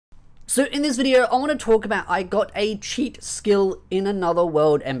So in this video, I want to talk about I got a cheat skill in another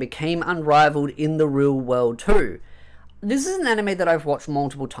world and became unrivaled in the real world too. This is an anime that I've watched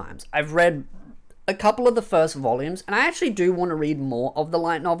multiple times. I've read a couple of the first volumes, and I actually do want to read more of the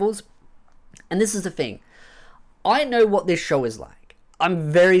light novels. And this is the thing. I know what this show is like.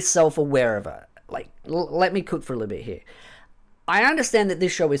 I'm very self-aware of it. Like, let me cook for a little bit here. I understand that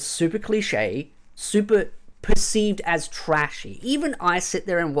this show is super cliche, super perceived as trashy. Even I sit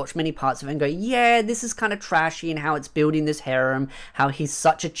there and watch many parts of it and go, yeah, this is kind of trashy, and how it's building this harem, how he's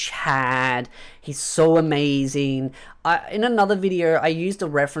such a Chad, he's so amazing. In another video, I used a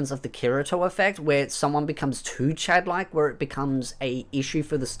reference of the Kirito effect, where someone becomes too Chad-like, where it becomes a issue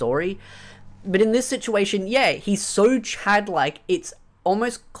for the story. But in this situation, yeah, he's so Chad-like, it's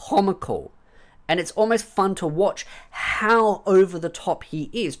almost comical. And it's almost fun to watch how over the top he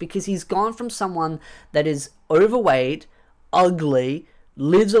is, because he's gone from someone that is overweight, ugly,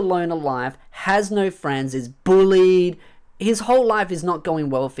 lives alone a life, has no friends, is bullied. His whole life is not going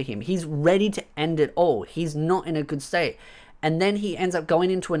well for him. He's ready to end it all. He's not in a good state. And then he ends up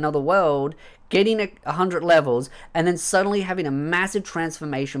going into another world, getting 100 levels, and then suddenly having a massive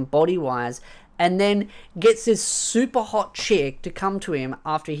transformation body-wise, and then gets this super hot chick to come to him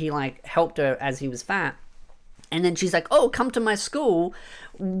after he like helped her as he was fat. And then she's like, oh, come to my school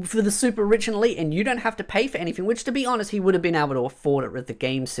for the super rich and elite, and you don't have to pay for anything, which, to be honest, he would have been able to afford it with the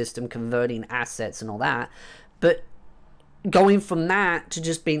game system, converting assets and all that. But going from that to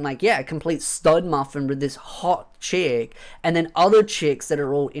just being like, yeah, a complete stud muffin with this hot chick, and then other chicks that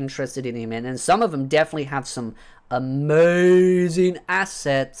are all interested in him, and some of them definitely have some amazing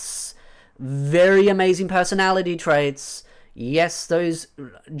assets, very amazing personality traits. Yes, those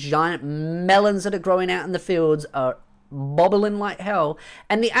giant melons that are growing out in the fields are bobbling like hell.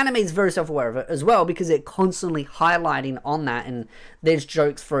 And the anime is very self-aware of it as well, because they're constantly highlighting on that, and there's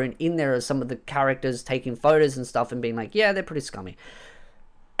jokes thrown in there of some of the characters taking photos and stuff and being like, yeah, they're pretty scummy.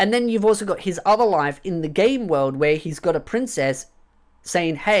 And then you've also got his other life in the game world, where he's got a princess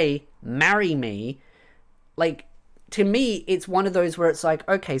saying, hey, marry me. Like, to me, it's one of those where it's like,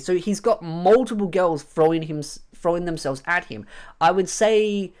 okay, so he's got multiple girls throwing themselves at him. I would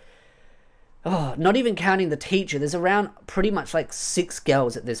say, oh, not even counting the teacher, there's around pretty much like 6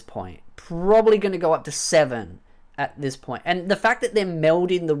 girls at this point. Probably going to go up to 7 at this point. And the fact that they're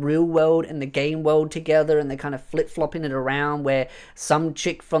melding the real world and the game world together, and they're kind of flip-flopping it around, where some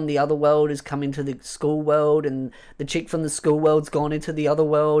chick from the other world has come into the school world, and the chick from the school world's gone into the other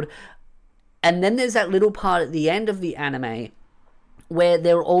world. And then there's that little part at the end of the anime where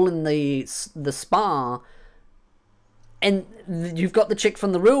they're all in the spa, and you've got the chick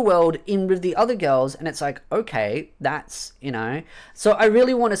from the real world in with the other girls, and it's like, okay, that's, you know. So I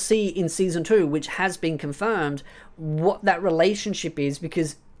really want to see in season 2, which has been confirmed, what that relationship is,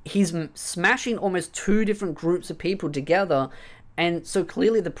 because he's smashing almost 2 different groups of people together. And so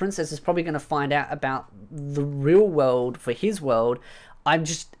clearly the princess is probably going to find out about the real world for his world. I'm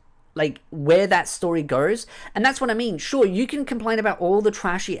just, like, where that story goes. And that's what I mean. Sure, you can complain about all the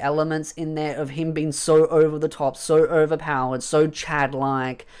trashy elements in there of him being so over the top, so overpowered, so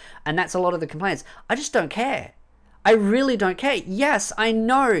Chad-like, and that's a lot of the complaints. I just don't care. I really don't care. Yes, I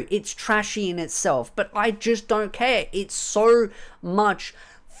know it's trashy in itself, but I just don't care. It's so much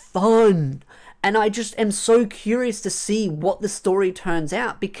fun. And I just am so curious to see what the story turns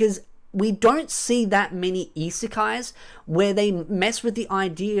out, because we don't see that many isekais where they mess with the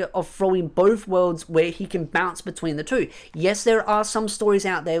idea of throwing both worlds, where he can bounce between the two. Yes, there are some stories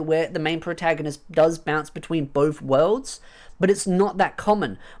out there where the main protagonist does bounce between both worlds, but it's not that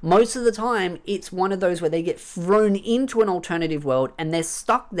common. Most of the time, it's one of those where they get thrown into an alternative world and they're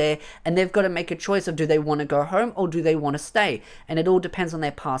stuck there, and they've got to make a choice of, do they want to go home or do they want to stay? And it all depends on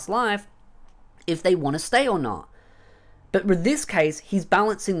their past life if they want to stay or not. But with this case, he's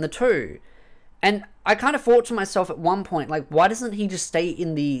balancing the two. And I kind of thought to myself at one point, like, why doesn't he just stay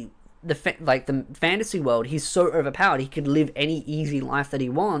in the fantasy world? He's so overpowered, he could live any easy life that he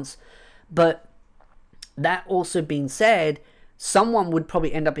wants. But that also being said, someone would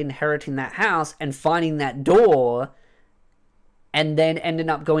probably end up inheriting that house and finding that door, and then ending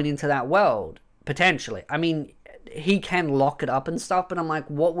up going into that world, potentially. I mean, he can lock it up and stuff, but I'm like,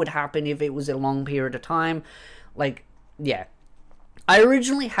 what would happen if it was a long period of time? Like, yeah. I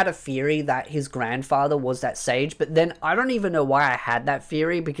originally had a theory that his grandfather was that sage, but then I don't even know why I had that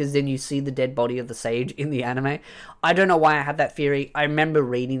theory, because then you see the dead body of the sage in the anime. I don't know why I had that theory. I remember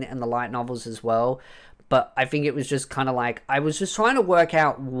reading it in the light novels as well, but I think it was just kind of like, I was just trying to work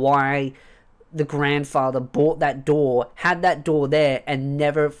out why the grandfather bought that door, had that door there, and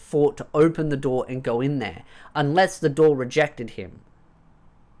never thought to open the door and go in there, unless the door rejected him.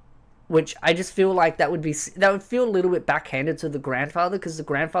 which I just feel like that would feel a little bit backhanded to the grandfather, because the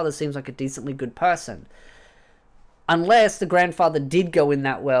grandfather seems like a decently good person. Unless the grandfather did go in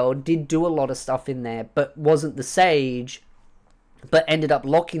that world, did do a lot of stuff in there, but wasn't the sage, but ended up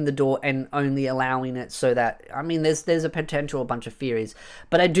locking the door and only allowing it so that, I mean, there's a potential, a bunch of theories.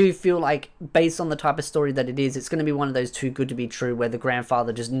 But I do feel like, based on the type of story that it is, it's going to be one of those too good to be true, where the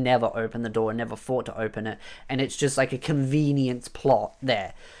grandfather just never opened the door, never thought to open it, and it's just like a convenience plot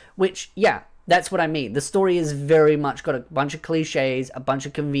there. Which, yeah, that's what I mean. The story is very much got a bunch of cliches, a bunch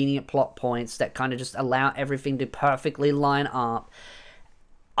of convenient plot points that kind of just allow everything to perfectly line up.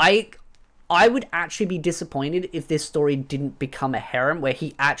 I would actually be disappointed if this story didn't become a harem where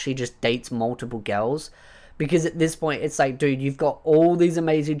he actually just dates multiple girls. Because at this point, it's like, dude, you've got all these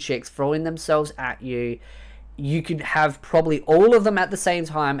amazing chicks throwing themselves at you. You could have probably all of them at the same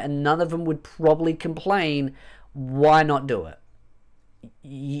time and none of them would probably complain. Why not do it?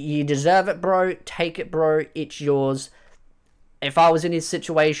 You deserve it, bro. Take it, bro. It's yours. If I was in his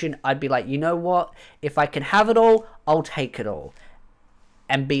situation, I'd be like, you know what? If I can have it all, I'll take it all.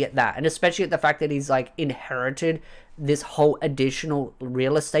 And be at that. And especially at the fact that he's like inherited this whole additional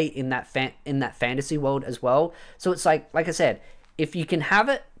real estate in that fantasy world as well. So it's like I said, if you can have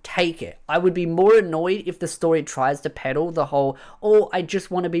it, take it. I would be more annoyed if the story tries to peddle the whole, oh, I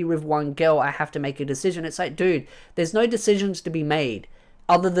just want to be with one girl, I have to make a decision. It's like, dude, there's no decisions to be made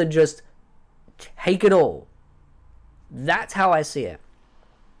other than just take it all. That's how I see it.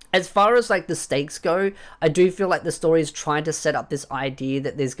 As far as like the stakes go, I do feel like the story is trying to set up this idea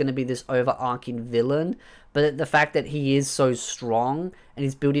that there's going to be this overarching villain, but the fact that he is so strong and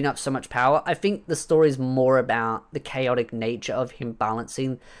he's building up so much power, I think the story is more about the chaotic nature of him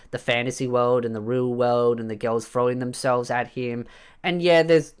balancing the fantasy world and the real world and the girls throwing themselves at him. And yeah,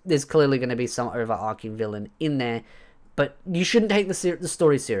 there's clearly going to be some overarching villain in there. But you shouldn't take the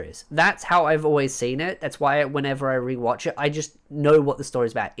story serious. That's how I've always seen it. That's why whenever I rewatch it, I just know what the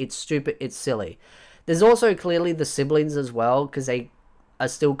story's about. It's stupid. It's silly. There's also clearly the siblings as well, because they are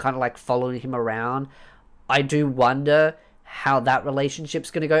still kind of like following him around. I do wonder how that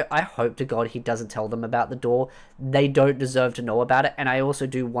relationship's going to go. I hope to God he doesn't tell them about the door. They don't deserve to know about it. And I also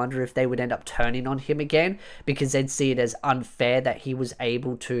do wonder if they would end up turning on him again, because they'd see it as unfair that he was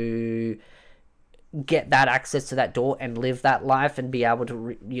able to get that access to that door and live that life and be able to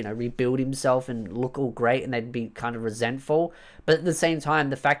rebuild himself and look all great, and they'd be kind of resentful. But at the same time,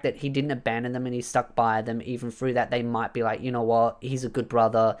 the fact that he didn't abandon them and he stuck by them even through that, they might be like, you know what, he's a good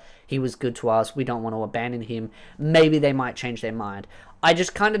brother, he was good to us, we don't want to abandon him. Maybe they might change their mind. I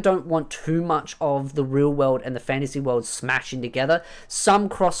just kind of don't want too much of the real world and the fantasy world smashing together. Some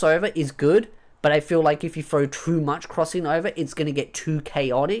crossover is good, but I feel like if you throw too much crossing over, it's going to get too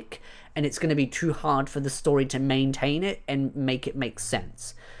chaotic, and it's going to be too hard for the story to maintain it and make it make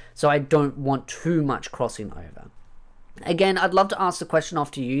sense. So I don't want too much crossing over. Again, I'd love to ask the question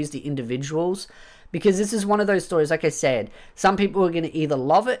off to you, the individuals, because this is one of those stories, like I said, some people are going to either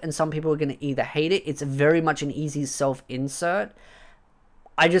love it and some people are going to either hate it. It's very much an easy self-insert.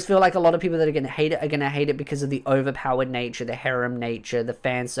 I just feel like a lot of people that are going to hate it are going to hate it because of the overpowered nature, the harem nature, the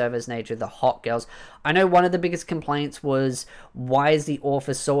fan service nature, the hot girls. I know one of the biggest complaints was, why is the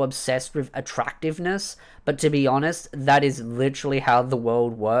author so obsessed with attractiveness? But to be honest, that is literally how the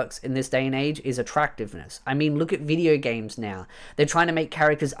world works in this day and age, is attractiveness. I mean, look at video games now. They're trying to make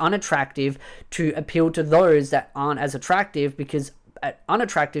characters unattractive to appeal to those that aren't as attractive, because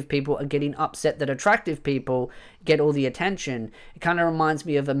unattractive people are getting upset that attractive people get all the attention. It kind of reminds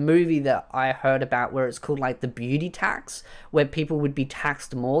me of a movie that I heard about where it's called like the beauty tax, where people would be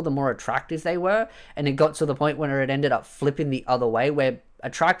taxed more the more attractive they were, and it got to the point where it ended up flipping the other way, where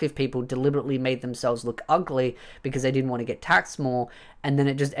attractive people deliberately made themselves look ugly because they didn't want to get taxed more, and then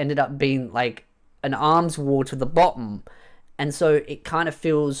it just ended up being like an arms war to the bottom. And so it kind of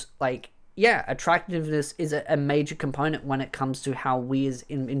feels like, yeah, attractiveness is a major component when it comes to how we as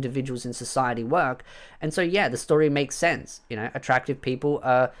individuals in society work. And so, yeah, the story makes sense. You know, attractive people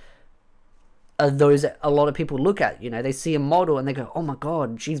are those that a lot of people look at. You know, they see a model and they go, oh my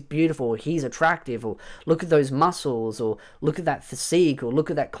God, she's beautiful, or he's attractive, or look at those muscles, or look at that physique, or look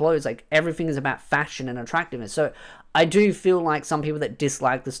at that clothes. Like, everything is about fashion and attractiveness. So I do feel like some people that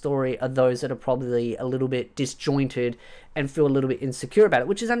dislike the story are those that are probably a little bit disjointed and feel a little bit insecure about it,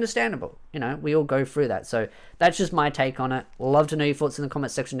 which is understandable. You know, we all go through that. So that's just my take on it. Love to know your thoughts in the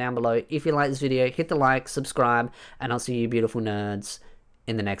comment section down below. If you like this video, hit the like, subscribe, and I'll see you beautiful nerds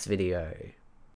in the next video.